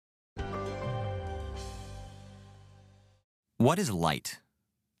What is light?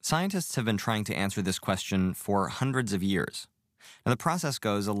 Scientists have been trying to answer this question for hundreds of years. And the process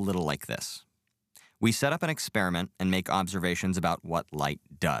goes a little like this. We set up an experiment and make observations about what light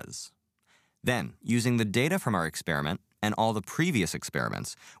does. Then, using the data from our experiment and all the previous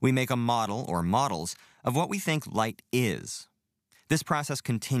experiments, we make a model or models of what we think light is. This process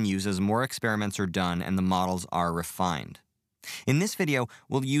continues as more experiments are done and the models are refined. In this video,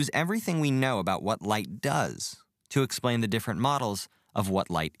 we'll use everything we know about what light does to explain the different models of what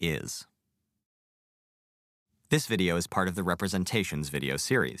light is. This video is part of the Representations video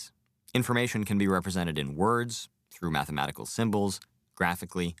series. Information can be represented in words, through mathematical symbols,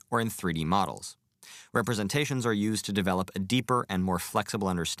 graphically, or in 3D models. Representations are used to develop a deeper and more flexible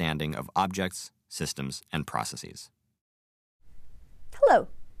understanding of objects, systems, and processes. Hello,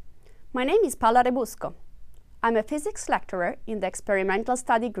 my name is Paola Rebusco. I'm a physics lecturer in the Experimental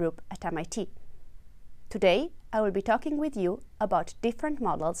Study Group at MIT. Today, I will be talking with you about different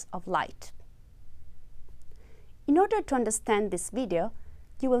models of light. In order to understand this video,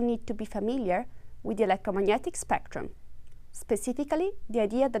 you will need to be familiar with the electromagnetic spectrum, specifically the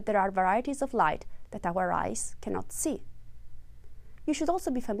idea that there are varieties of light that our eyes cannot see. You should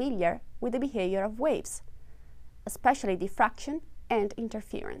also be familiar with the behavior of waves, especially diffraction and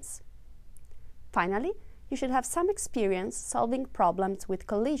interference. Finally, you should have some experience solving problems with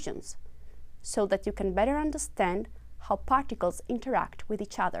collisions, so that you can better understand how particles interact with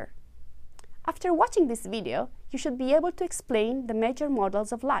each other. After watching this video, you should be able to explain the major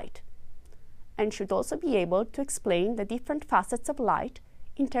models of light, and should also be able to explain the different facets of light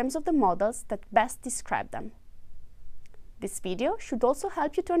in terms of the models that best describe them. This video should also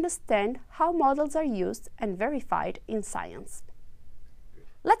help you to understand how models are used and verified in science.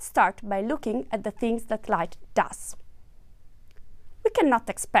 Let's start by looking at the things that light does. We cannot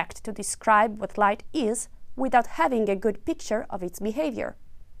expect to describe what light is without having a good picture of its behavior.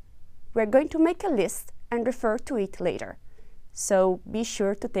 We're going to make a list and refer to it later, so be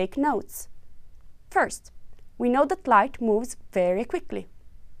sure to take notes. First, we know that light moves very quickly.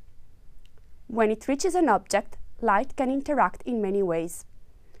 When it reaches an object, light can interact in many ways.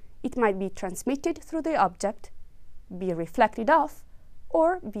 It might be transmitted through the object, be reflected off,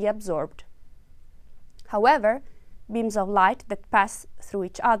 or be absorbed. However, beams of light that pass through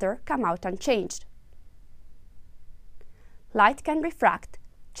each other come out unchanged. Light can refract,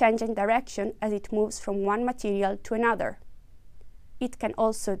 changing direction as it moves from one material to another. It can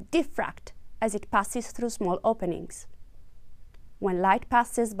also diffract as it passes through small openings. When light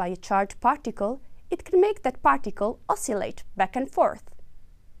passes by a charged particle, it can make that particle oscillate back and forth.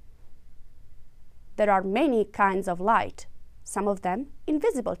 There are many kinds of light, some of them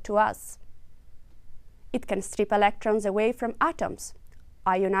invisible to us. It can strip electrons away from atoms,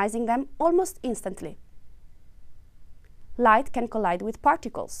 ionizing them almost instantly. Light can collide with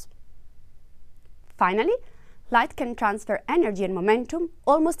particles. Finally, light can transfer energy and momentum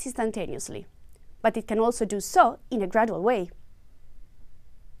almost instantaneously, but it can also do so in a gradual way.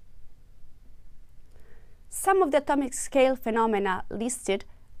 Some of the atomic scale phenomena listed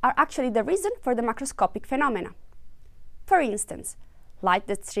are actually the reason for the macroscopic phenomena. For instance, light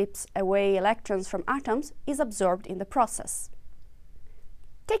that strips away electrons from atoms is absorbed in the process.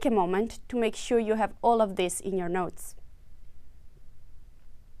 Take a moment to make sure you have all of this in your notes.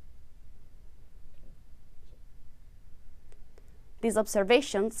 These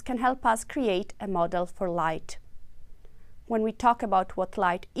observations can help us create a model for light. When we talk about what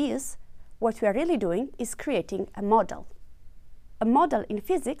light is, what we are really doing is creating a model. A model in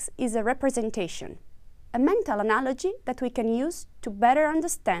physics is a representation, a mental analogy that we can use to better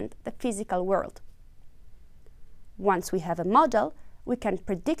understand the physical world. Once we have a model, we can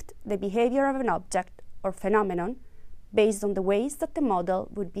predict the behavior of an object or phenomenon based on the ways that the model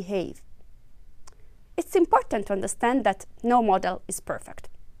would behave. It's important to understand that no model is perfect.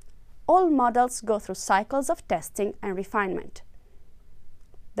 All models go through cycles of testing and refinement.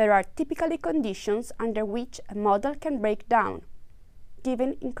 There are typically conditions under which a model can break down,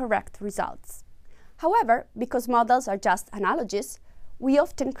 giving incorrect results. However, because models are just analogies, we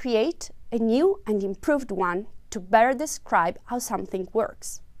often create a new and improved one to better describe how something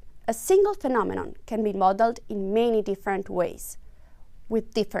works. A single phenomenon can be modeled in many different ways,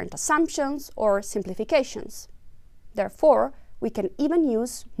 with different assumptions or simplifications. Therefore, we can even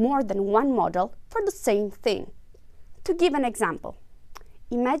use more than one model for the same thing. To give an example,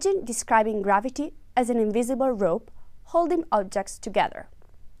 imagine describing gravity as an invisible rope holding objects together.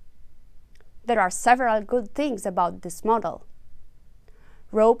 There are several good things about this model.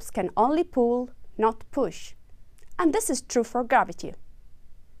 Ropes can only pull, not push, and this is true for gravity.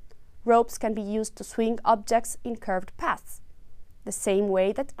 Ropes can be used to swing objects in curved paths, the same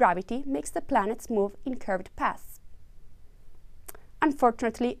way that gravity makes the planets move in curved paths.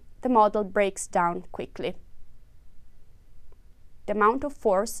 Unfortunately, the model breaks down quickly. The amount of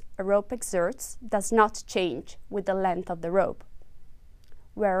force a rope exerts does not change with the length of the rope,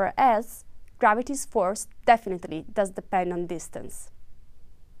 whereas gravity's force definitely does depend on distance.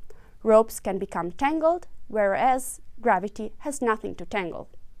 Ropes can become tangled, whereas gravity has nothing to tangle.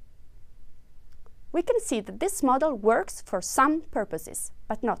 We can see that this model works for some purposes,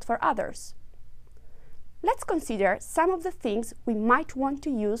 but not for others. Let's consider some of the things we might want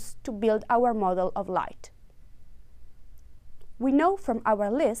to use to build our model of light. We know from our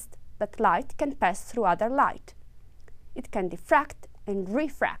list that light can pass through other light. It can diffract and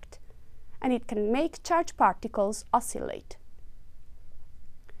refract, and it can make charged particles oscillate.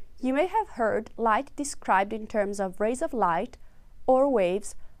 You may have heard light described in terms of rays of light, or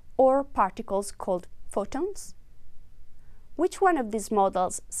waves, or particles called photons. Which one of these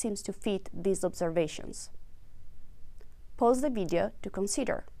models seems to fit these observations? Pause the video to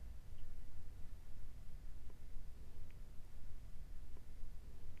consider.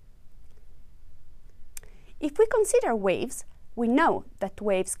 If we consider waves, we know that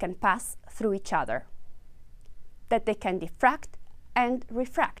waves can pass through each other, that they can diffract and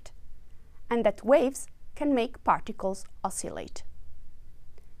refract, and that waves can make particles oscillate.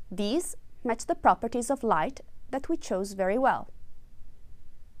 These match the properties of light that we chose very well.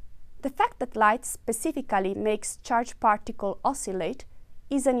 The fact that light specifically makes charged particle oscillate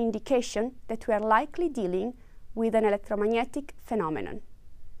is an indication that we are likely dealing with an electromagnetic phenomenon.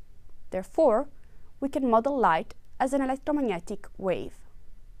 Therefore, we can model light as an electromagnetic wave.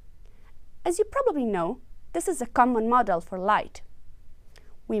 As you probably know, this is a common model for light.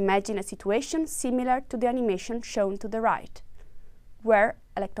 We imagine a situation similar to the animation shown to the right, where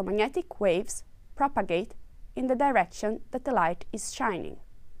electromagnetic waves propagate in the direction that the light is shining.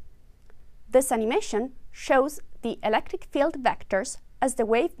 This animation shows the electric field vectors as the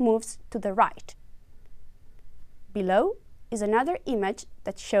wave moves to the right. Below is another image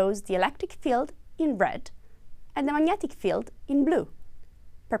that shows the electric field in red and the magnetic field in blue,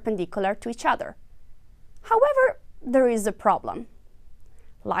 perpendicular to each other. However, there is a problem.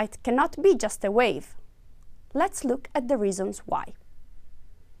 Light cannot be just a wave. Let's look at the reasons why.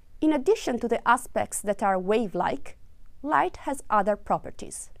 In addition to the aspects that are wave-like, light has other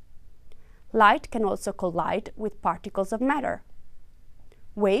properties. Light can also collide with particles of matter.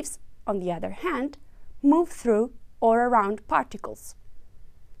 Waves, on the other hand, move through or around particles.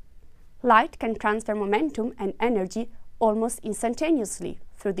 Light can transfer momentum and energy almost instantaneously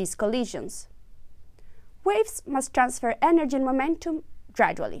through these collisions. Waves must transfer energy and momentum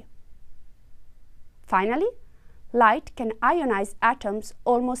gradually. Finally, light can ionize atoms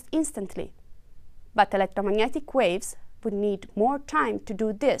almost instantly, but electromagnetic waves would need more time to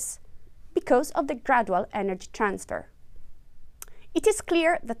do this because of the gradual energy transfer. It is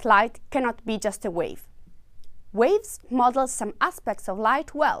clear that light cannot be just a wave. Waves model some aspects of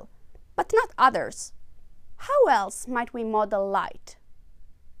light well, but not others. How else might we model light?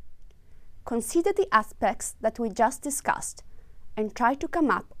 Consider the aspects that we just discussed and try to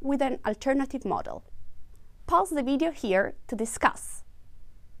come up with an alternative model. Pause the video here to discuss.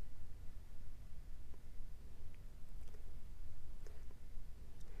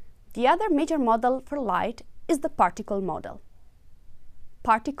 The other major model for light is the particle model.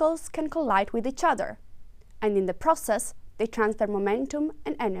 Particles can collide with each other, and in the process, they transfer momentum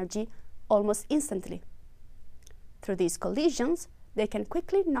and energy almost instantly. Through these collisions, they can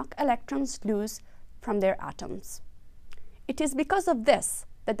quickly knock electrons loose from their atoms. It is because of this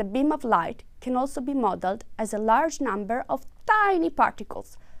that the beam of light can also be modeled as a large number of tiny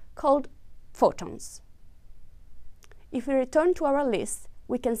particles called photons. If we return to our list,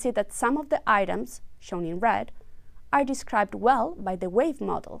 we can see that some of the items, shown in red, are described well by the wave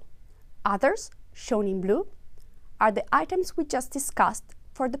model. Others, shown in blue, are the items we just discussed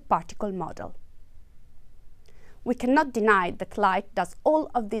for the particle model. We cannot deny that light does all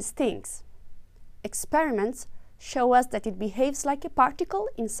of these things. Experiments show us that it behaves like a particle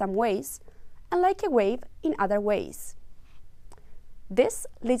in some ways and like a wave in other ways. This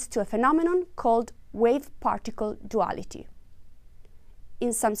leads to a phenomenon called wave-particle duality.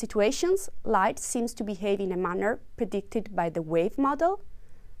 In some situations, light seems to behave in a manner predicted by the wave model.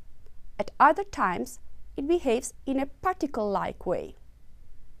 At other times, it behaves in a particle-like way.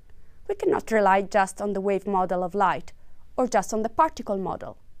 We cannot rely just on the wave model of light or just on the particle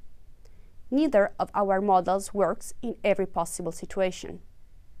model. Neither of our models works in every possible situation.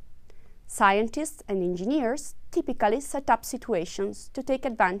 Scientists and engineers typically set up situations to take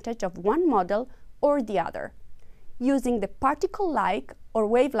advantage of one model or the other, using the particle-like or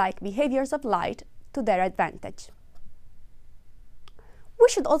wave-like behaviors of light to their advantage. We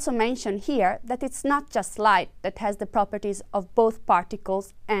should also mention here that it's not just light that has the properties of both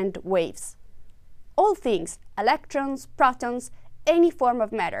particles and waves. All things, electrons, protons, any form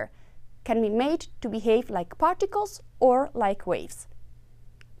of matter, can be made to behave like particles or like waves.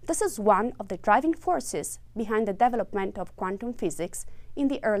 This is one of the driving forces behind the development of quantum physics in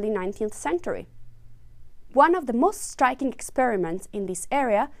the early 19th century. One of the most striking experiments in this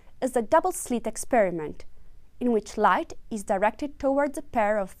area is the double-slit experiment, in which light is directed towards a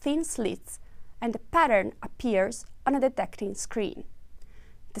pair of thin slits and a pattern appears on a detecting screen.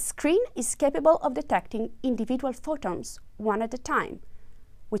 The screen is capable of detecting individual photons one at a time,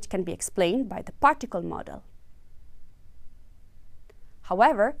 which can be explained by the particle model.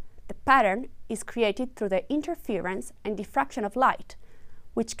 However, the pattern is created through the interference and diffraction of light,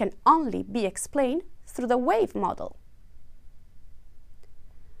 which can only be explained through the wave model.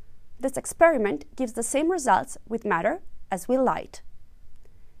 This experiment gives the same results with matter as with light.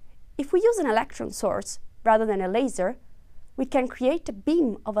 If we use an electron source rather than a laser, we can create a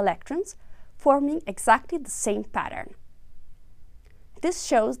beam of electrons forming exactly the same pattern. This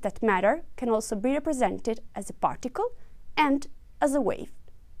shows that matter can also be represented as a particle and as a wave.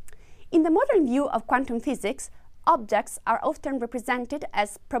 In the modern view of quantum physics, objects are often represented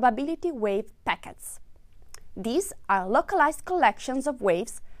as probability wave packets. These are localized collections of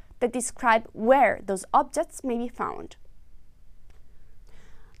waves that describe where those objects may be found.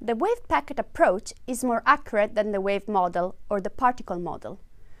 The wave packet approach is more accurate than the wave model or the particle model,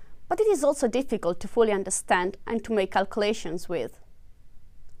 but it is also difficult to fully understand and to make calculations with.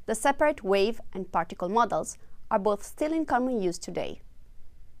 The separate wave and particle models are both still in common use today.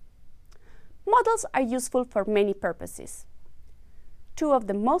 Models are useful for many purposes. Two of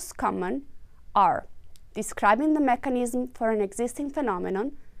the most common are describing the mechanism for an existing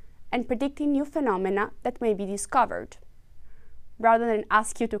phenomenon and predicting new phenomena that may be discovered. Rather than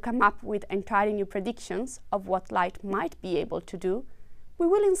ask you to come up with entirely new predictions of what light might be able to do, we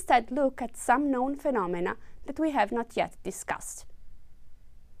will instead look at some known phenomena that we have not yet discussed.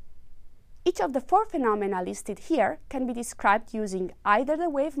 Each of the four phenomena listed here can be described using either the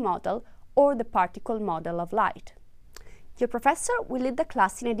wave model or the particle model of light. Your professor will lead the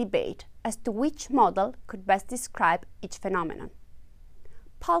class in a debate as to which model could best describe each phenomenon.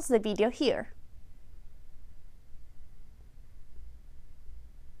 Pause the video here.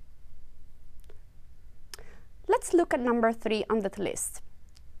 Let's look at number 3 on that list,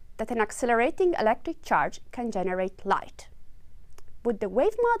 that an accelerating electric charge can generate light. Would the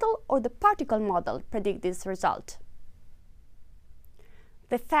wave model or the particle model predict this result?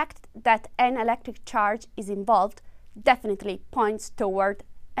 The fact that an electric charge is involved definitely points toward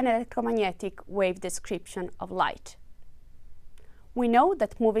an electromagnetic wave description of light. We know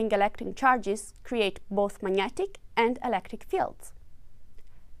that moving electric charges create both magnetic and electric fields.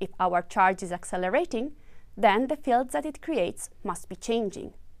 If our charge is accelerating, then the fields that it creates must be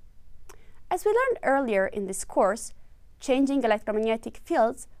changing. As we learned earlier in this course, changing electromagnetic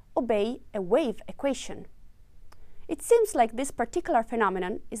fields obey a wave equation. It seems like this particular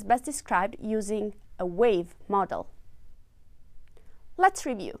phenomenon is best described using a wave model. Let's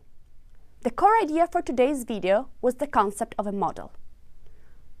review. The core idea for today's video was the concept of a model.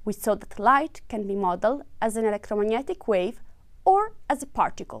 We saw that light can be modeled as an electromagnetic wave or as a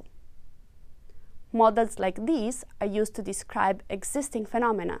particle. Models like these are used to describe existing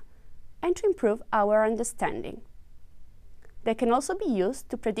phenomena and to improve our understanding. They can also be used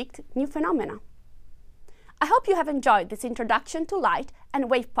to predict new phenomena. I hope you have enjoyed this introduction to light and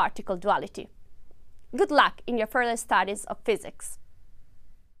wave-particle duality. Good luck in your further studies of physics.